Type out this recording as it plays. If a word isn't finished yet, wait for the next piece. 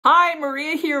Hi,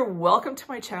 Maria here. Welcome to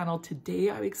my channel.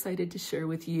 Today I'm excited to share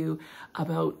with you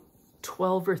about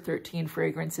 12 or 13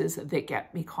 fragrances that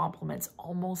get me compliments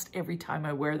almost every time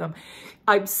I wear them.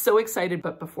 I'm so excited,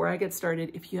 but before I get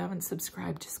started, if you haven't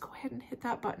subscribed, just go ahead and hit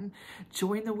that button.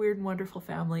 Join the Weird and Wonderful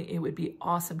family. It would be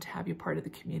awesome to have you part of the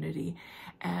community.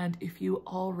 And if you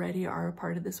already are a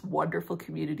part of this wonderful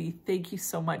community, thank you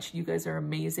so much. You guys are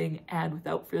amazing. And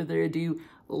without further ado,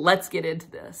 let's get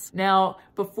into this. Now,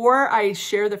 before I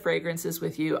share the fragrances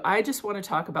with you, I just want to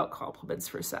talk about compliments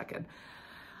for a second.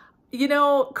 You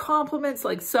know, compliments,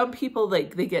 like some people,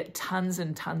 like they get tons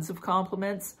and tons of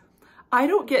compliments. I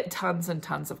don't get tons and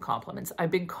tons of compliments.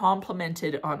 I've been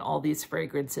complimented on all these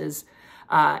fragrances,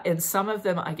 and some of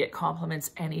them I get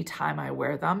compliments anytime I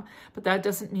wear them, but that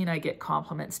doesn't mean I get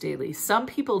compliments daily. Some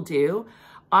people do.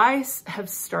 I have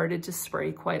started to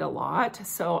spray quite a lot,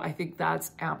 so I think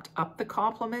that's amped up the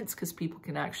compliments because people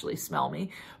can actually smell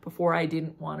me. Before, I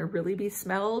didn't want to really be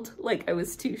smelled, like I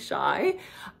was too shy.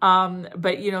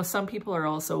 But you know, some people are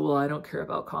also, well, I don't care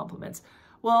about compliments.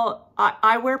 Well,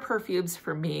 I wear perfumes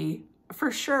for me, for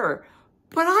sure.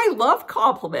 But I love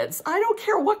compliments. I don't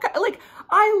care what kind, like,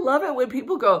 I love it when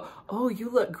people go, oh, you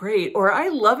look great. Or I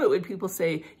love it when people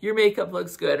say, your makeup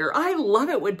looks good. Or I love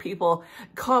it when people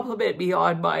compliment me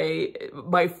on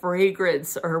my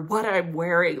fragrance or what I'm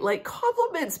wearing. Like,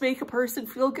 compliments make a person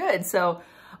feel good. So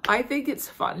I think it's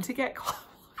fun to get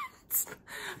compliments.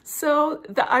 So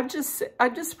I'm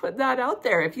just putting that out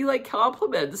there. If you like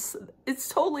compliments, it's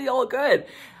totally all good.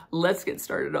 Let's get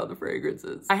started on the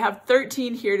fragrances. I have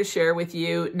 13 here to share with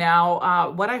you.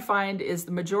 Now, what I find is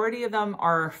the majority of them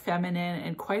are feminine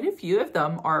and quite a few of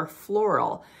them are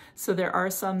floral. So there are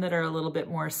some that are a little bit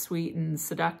more sweet and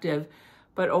seductive,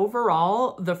 but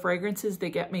overall, the fragrances that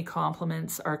get me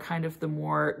compliments are kind of the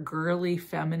more girly,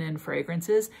 feminine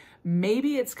fragrances.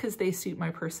 Maybe it's because they suit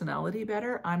my personality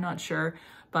better. I'm not sure,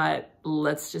 but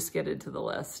let's just get into the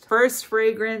list. First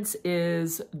fragrance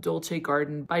is Dolce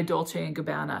Garden by Dolce &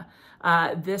 Gabbana.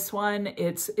 This one,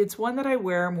 it's one that I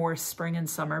wear more spring and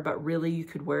summer, but really you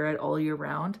could wear it all year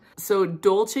round. So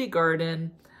Dolce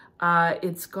Garden,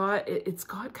 it's got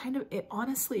kind of,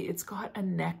 honestly, it's got a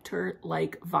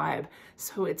nectar-like vibe.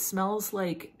 So it smells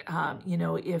like, you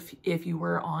know, if you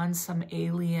were on some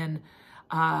alien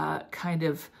kind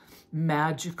of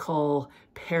magical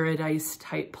paradise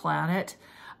type planet,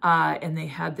 and they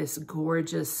had this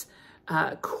gorgeous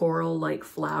coral-like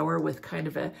flower with kind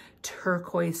of a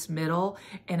turquoise middle,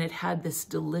 and it had this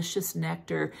delicious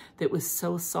nectar that was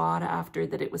so sought after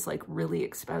that it was like really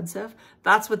expensive.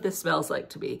 That's what this smells like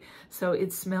to me. So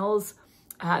it smells,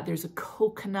 there's a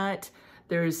coconut,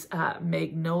 there's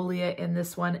magnolia in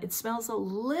this one. It smells a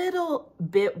little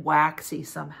bit waxy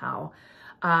somehow.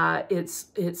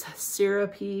 It's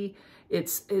syrupy,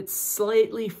 it's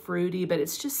slightly fruity, but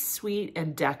it's just sweet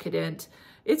and decadent.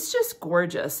 It's just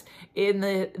gorgeous. In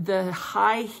the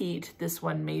high heat, this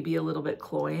one may be a little bit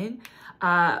cloying,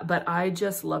 but I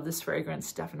just love this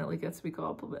fragrance. Definitely gets me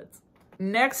compliments.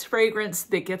 Next fragrance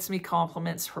that gets me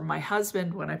compliments from my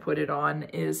husband when I put it on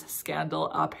is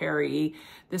Scandal à Paris.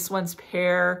 This one's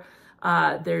pear.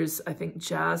 There's, I think,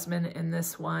 jasmine in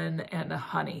this one and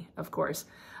honey, of course.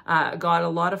 Got a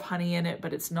lot of honey in it,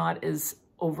 but it's not as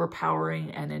overpowering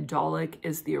and indolic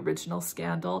as the original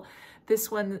Scandal.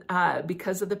 This one,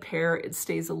 because of the pear, it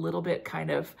stays a little bit kind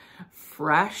of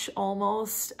fresh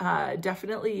almost.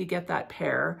 Definitely you get that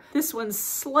pear. This one's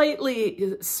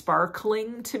slightly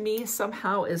sparkling to me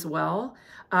somehow as well.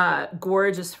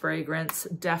 Gorgeous fragrance.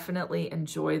 Definitely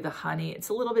enjoy the honey. It's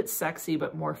a little bit sexy,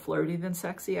 but more flirty than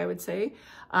sexy, I would say.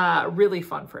 Really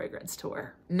fun fragrance to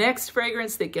wear. Next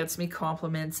fragrance that gets me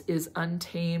compliments is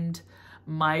Untamed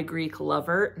My Greek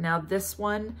Lover. Now this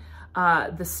one,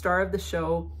 the star of the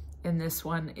show in this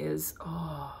one is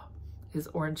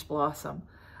Orange Blossom.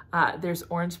 There's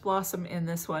orange blossom in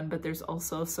this one, but there's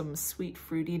also some sweet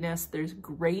fruitiness. There's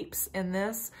grapes in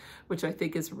this, which I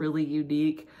think is really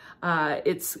unique.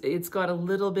 It's got a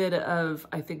little bit of,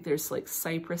 I think there's like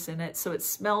citrus in it. So it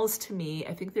smells to me,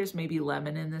 I think there's maybe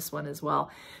lemon in this one as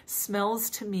well. Smells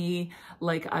to me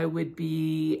like I would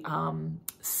be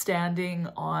standing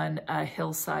on a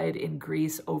hillside in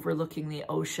Greece overlooking the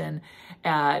ocean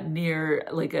near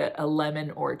like a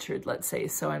lemon orchard, let's say.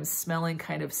 So I'm smelling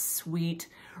kind of sweet,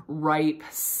 ripe,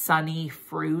 sunny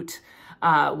fruit.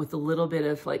 with a little bit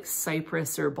of like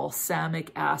cypress or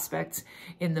balsamic aspects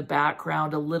in the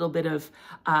background, a little bit of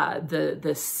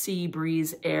the sea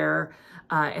breeze air,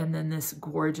 and then this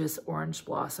gorgeous orange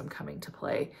blossom coming to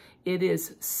play. It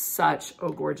is such a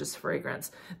gorgeous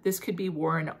fragrance. This could be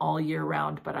worn all year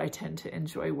round, but I tend to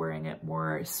enjoy wearing it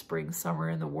more spring, summer,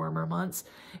 in the warmer months.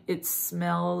 It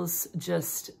smells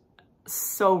just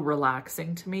so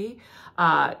relaxing to me.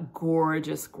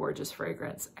 Gorgeous, gorgeous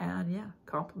fragrance. And yeah,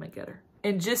 compliment getter.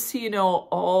 And just so you know,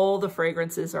 all the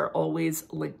fragrances are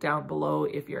always linked down below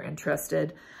if you're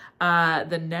interested.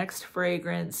 The next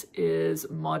fragrance is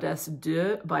Modeste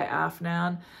 2 by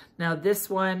Afnan. Now this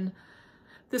one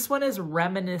is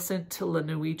reminiscent to La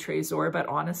Nuit Trésor, but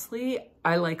honestly,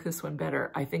 I like this one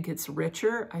better. I think it's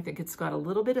richer. I think it's got a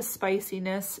little bit of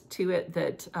spiciness to it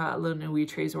that La Nuit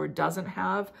Trésor doesn't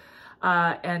have.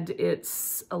 And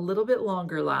it's a little bit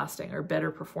longer lasting or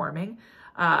better performing.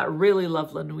 Really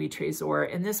love La Nuit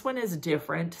Trésor, and this one is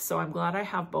different, so I'm glad I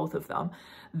have both of them.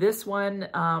 This one,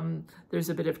 there's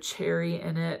a bit of cherry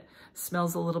in it,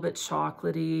 smells a little bit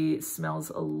chocolatey, smells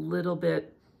a little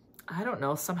bit, I don't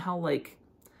know, somehow like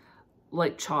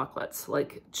chocolates,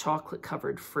 like chocolate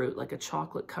covered fruit, like a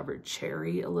chocolate covered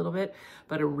cherry a little bit,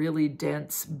 but a really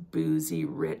dense, boozy,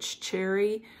 rich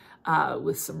cherry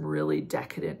with some really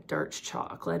decadent dark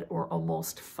chocolate or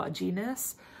almost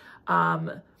fudginess.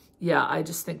 Yeah, I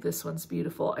just think this one's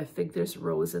beautiful. I think there's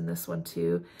rose in this one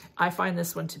too. I find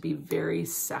this one to be very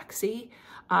sexy.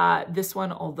 This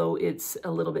one, although it's a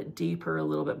little bit deeper, a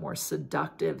little bit more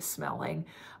seductive smelling,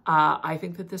 I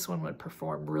think that this one would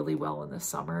perform really well in the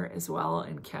summer as well,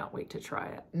 and can't wait to try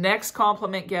it. Next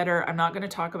compliment getter, I'm not going to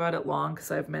talk about it long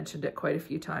because I've mentioned it quite a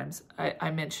few times.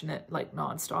 I mention it like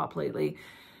nonstop lately.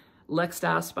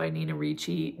 L'Extase by Nina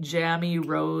Ricci, jammy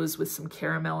rose with some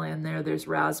caramel in there. There's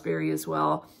raspberry as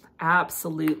well.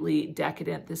 Absolutely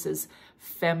decadent. This is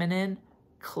feminine,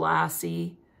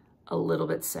 classy, a little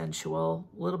bit sensual,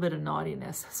 a little bit of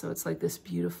naughtiness. So it's like this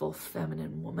beautiful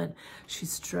feminine woman.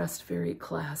 She's dressed very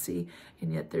classy,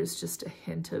 and yet there's just a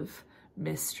hint of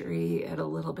mystery and a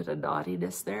little bit of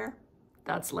naughtiness there.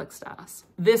 That's L'Extase.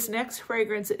 This next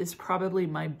fragrance is probably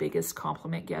my biggest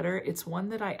compliment getter. It's one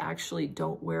that I actually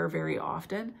don't wear very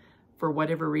often for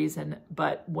whatever reason,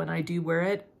 but when I do wear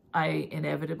it, I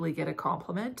inevitably get a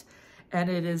compliment, and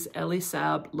it is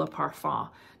Elisab Le Parfum,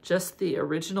 just the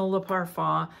original Le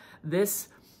Parfum. This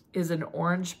is an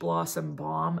orange blossom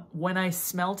balm. When I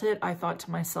smelt it, I thought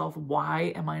to myself,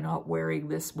 why am I not wearing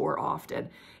this more often?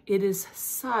 It is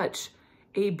such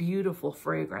a beautiful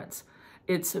fragrance.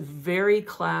 It's very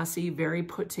classy, very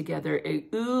put together,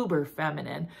 uber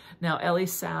feminine. Now,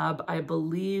 Elisab, I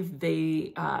believe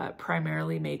they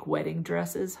primarily make wedding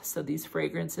dresses. So these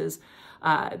fragrances,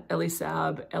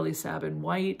 Elisab in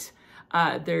white,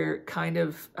 they're kind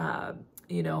of,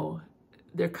 you know,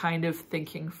 they're kind of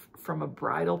thinking from a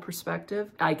bridal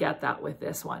perspective. I get that with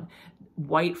this one.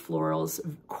 White florals,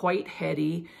 quite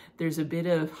heady. There's a bit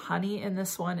of honey in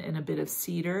this one and a bit of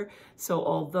cedar. So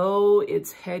although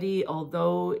it's heady,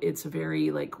 although it's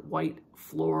very like white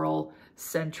floral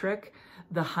centric,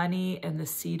 the honey and the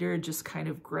cedar just kind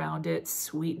of ground it,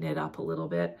 sweeten it up a little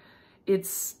bit.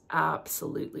 It's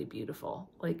absolutely beautiful.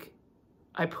 Like,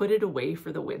 I put it away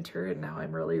for the winter and now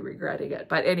I'm really regretting it.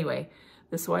 But anyway,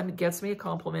 this one gets me a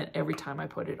compliment every time I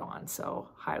put it on, so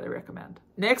highly recommend.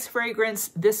 Next fragrance,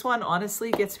 this one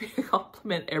honestly gets me a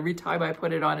compliment every time I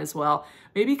put it on as well.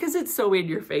 Maybe because it's so in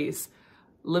your face.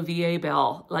 La Vie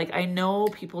Belle. Like, I know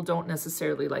people don't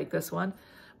necessarily like this one,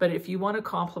 but if you want a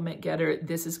compliment getter,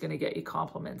 this is gonna get you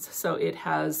compliments. So it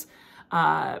has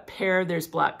pear, there's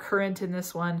black currant in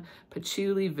this one,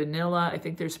 patchouli, vanilla, I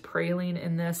think there's praline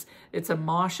in this. It's a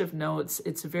mosh of notes.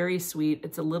 It's very sweet.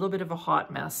 It's a little bit of a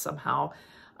hot mess somehow.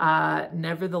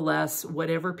 Nevertheless,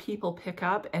 whatever people pick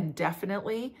up, and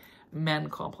definitely men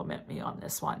compliment me on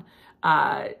this one.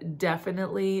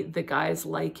 Definitely the guys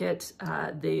like it.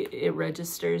 It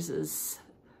registers as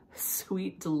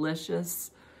sweet,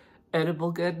 delicious,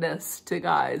 edible goodness to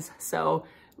guys. So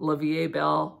La Vie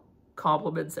Belle,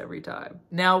 compliments every time.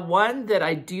 Now, one that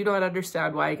I do not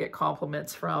understand why I get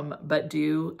compliments from, but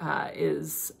do,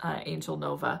 is Angel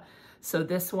Nova. So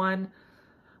this one,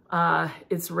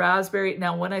 it's raspberry.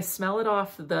 Now, when I smell it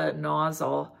off the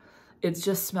nozzle, it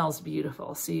just smells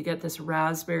beautiful. So you get this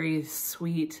raspberry,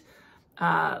 sweet,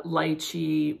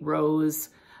 lychee, rose.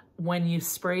 When you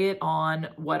spray it on,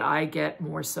 what I get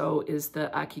more so is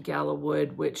the Akigala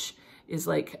wood, which is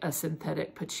like a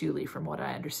synthetic patchouli from what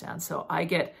I understand. So I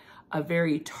get a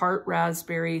very tart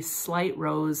raspberry, slight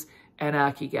rose, and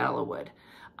Akigala wood.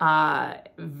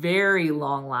 Very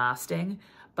long lasting,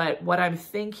 But what I'm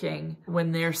thinking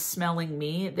when they're smelling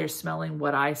me, they're smelling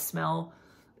what I smell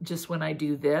just when I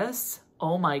do this.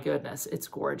 Oh my goodness, it's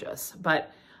gorgeous.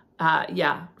 But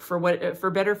yeah, for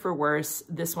better, for worse,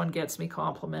 this one gets me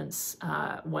compliments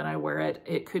when I wear it.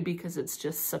 It could be because it's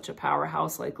just such a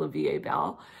powerhouse like La Vie est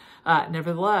Belle.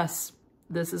 Nevertheless,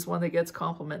 this is one that gets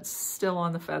compliments. Still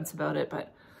on the fence about it,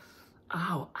 but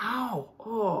ow, ow,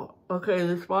 oh, okay,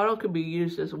 this bottle could be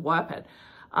used as a weapon.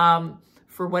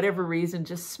 For whatever reason,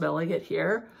 just smelling it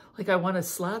here, like I want to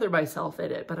slather myself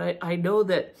in it, but I know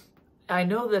that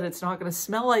it's not going to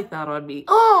smell like that on me.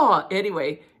 Oh,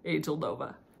 anyway, Angel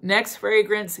Nova. Next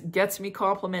fragrance gets me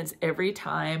compliments every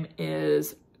time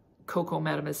is Coco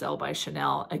Mademoiselle by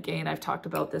Chanel. Again, I've talked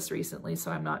about this recently,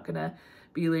 so I'm not going to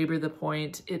belabor the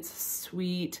point. It's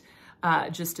sweet,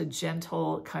 just a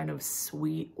gentle kind of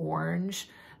sweet orange,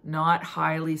 not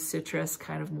highly citrus,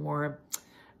 kind of more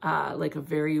like a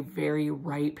very, very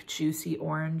ripe, juicy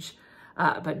orange,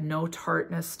 but no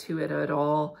tartness to it at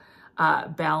all.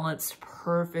 Balanced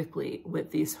perfectly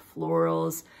with these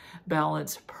florals,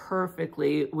 balanced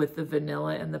perfectly with the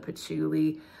vanilla and the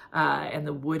patchouli, and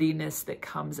the woodiness that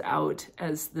comes out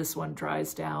as this one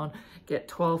dries down. Get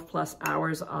 12 plus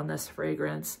hours on this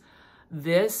fragrance.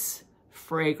 This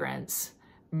fragrance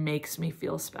makes me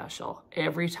feel special.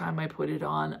 Every time I put it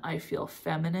on, I feel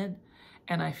feminine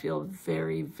and I feel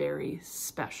very, very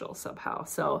special somehow.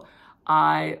 So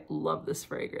I love this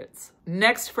fragrance.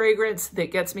 Next fragrance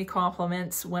that gets me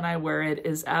compliments when I wear it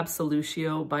is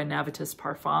Absolutio by Navitus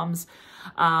Parfums.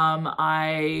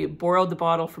 I borrowed the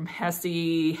bottle from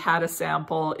Hesse, had a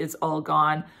sample, it's all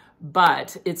gone,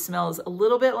 but it smells a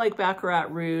little bit like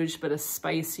Baccarat Rouge, but a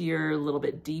spicier, a little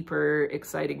bit deeper,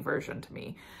 exciting version to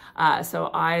me. So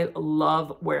I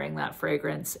love wearing that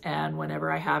fragrance, and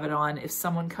whenever I have it on, if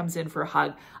someone comes in for a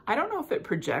hug, I don't know if it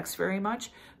projects very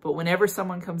much, but whenever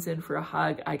someone comes in for a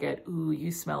hug, I get, ooh,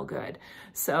 you smell good.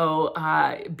 So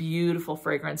beautiful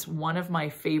fragrance. One of my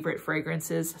favorite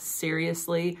fragrances,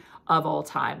 seriously, of all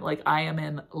time. Like, I am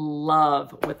in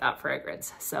love with that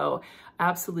fragrance. So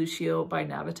Absolutio by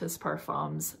Navitus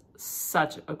Parfums,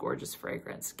 such a gorgeous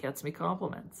fragrance, gets me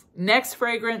compliments. Next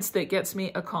fragrance that gets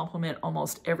me a compliment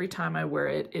almost every time I wear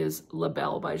it is La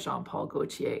Belle by Jean Paul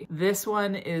Gaultier. This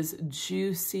one is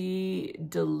juicy,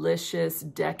 delicious,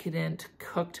 decadent,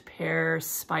 cooked pear,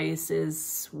 spices,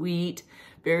 sweet,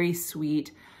 very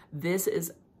sweet. This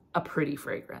is a pretty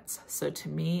fragrance. So to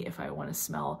me, if I want to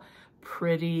smell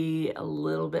pretty, a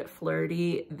little bit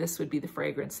flirty, this would be the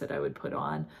fragrance that I would put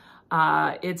on.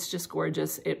 It's just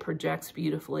gorgeous. It projects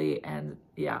beautifully. And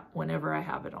yeah, whenever I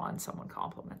have it on, someone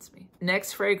compliments me.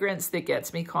 Next fragrance that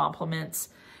gets me compliments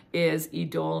is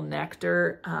IDOLE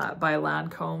NECTAR by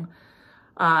Lancôme.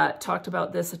 Talked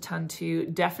about this a ton too.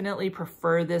 Definitely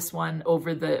prefer this one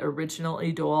over the original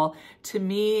IDOLE. To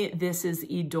me, this is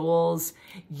IDOLE's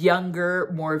younger,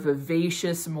 more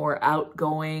vivacious, more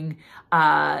outgoing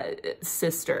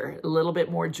sister. A little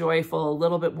bit more joyful, a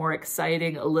little bit more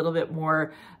exciting, a little bit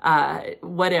more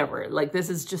whatever. Like, this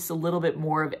is just a little bit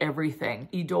more of everything.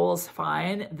 IDOLE's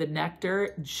fine. The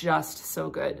nectar, just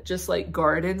so good. Just like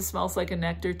garden smells like a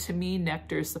nectar, to me,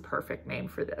 nectar is the perfect name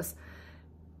for this.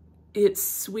 It's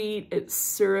sweet, it's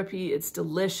syrupy, it's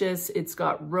delicious. It's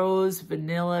got rose,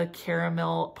 vanilla,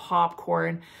 caramel,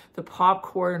 popcorn. The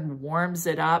popcorn warms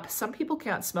it up. Some people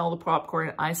can't smell the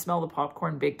popcorn. I smell the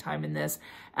popcorn big time in this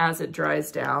as it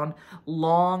dries down.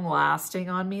 Long lasting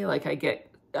on me, like I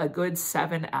get a good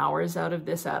 7 hours out of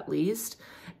this at least.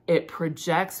 It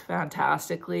projects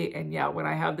fantastically. And yeah, when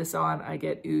I have this on, I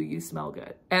get, ooh, you smell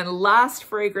good. And last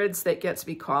fragrance that gets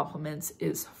me compliments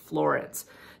is Florence.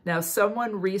 Now,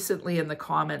 someone recently in the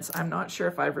comments, I'm not sure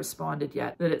if I've responded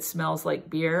yet, that it smells like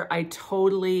beer. I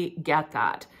totally get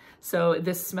that. So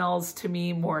this smells to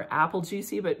me more apple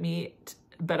juicy,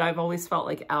 but I've always felt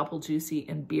like apple juicy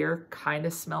and beer kind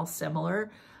of smell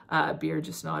similar. Beer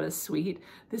just not as sweet.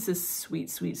 This is sweet,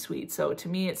 sweet, sweet. So to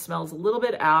me, it smells a little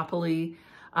bit appley.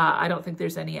 I don't think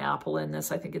there's any apple in this.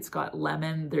 I think it's got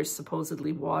lemon. There's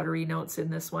supposedly watery notes in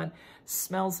this one.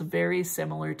 Smells very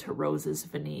similar to Roses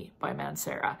Vanille by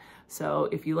Mancera. So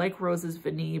if you like Roses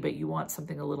Vanille, but you want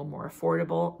something a little more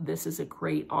affordable, this is a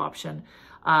great option.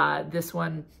 This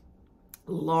one,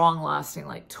 long lasting,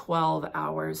 like 12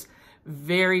 hours.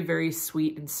 Very, very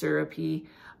sweet and syrupy.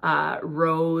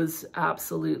 Rose,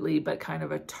 absolutely, but kind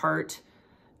of a tart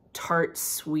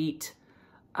sweet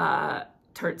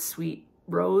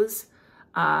rose.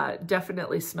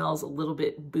 Definitely smells a little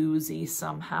bit boozy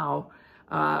somehow,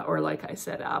 or like I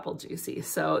said, apple juicy.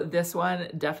 So this one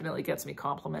definitely gets me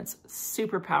compliments.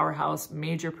 Super powerhouse,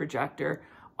 major projector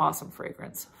awesome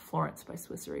fragrance, Florence by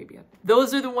Swiss Arabia.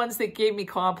 Those are the ones that gave me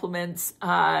compliments.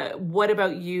 What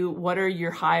about you? What are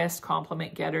your highest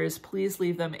compliment getters? Please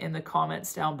leave them in the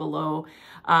comments down below.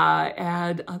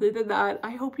 And other than that,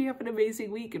 I hope you have an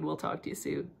amazing week and we'll talk to you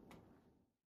soon.